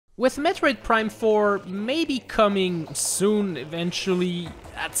With Metroid Prime 4 maybe coming soon eventually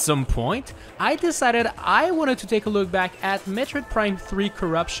at some point, I decided I wanted to take a look back at Metroid Prime 3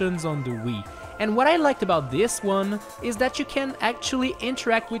 Corruptions on the Wii. And what I liked about this one is that you can actually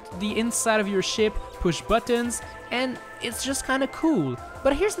interact with the inside of your ship, push buttons, and it's just kinda cool.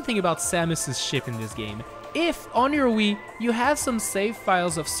 But here's the thing about Samus's ship in this game. If, on your Wii, you have some save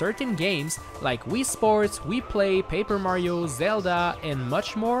files of certain games, like Wii Sports, Wii Play, Paper Mario, Zelda, and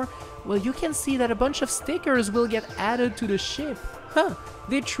much more, well, you can see that a bunch of stickers will get added to the ship. Huh,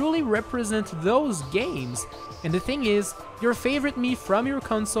 they truly represent those games. And the thing is, your favorite Mii from your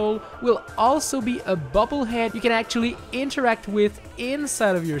console will also be a bobblehead you can actually interact with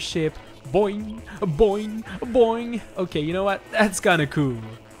inside of your ship. Boing, boing, boing. Okay, you know what? That's kinda cool.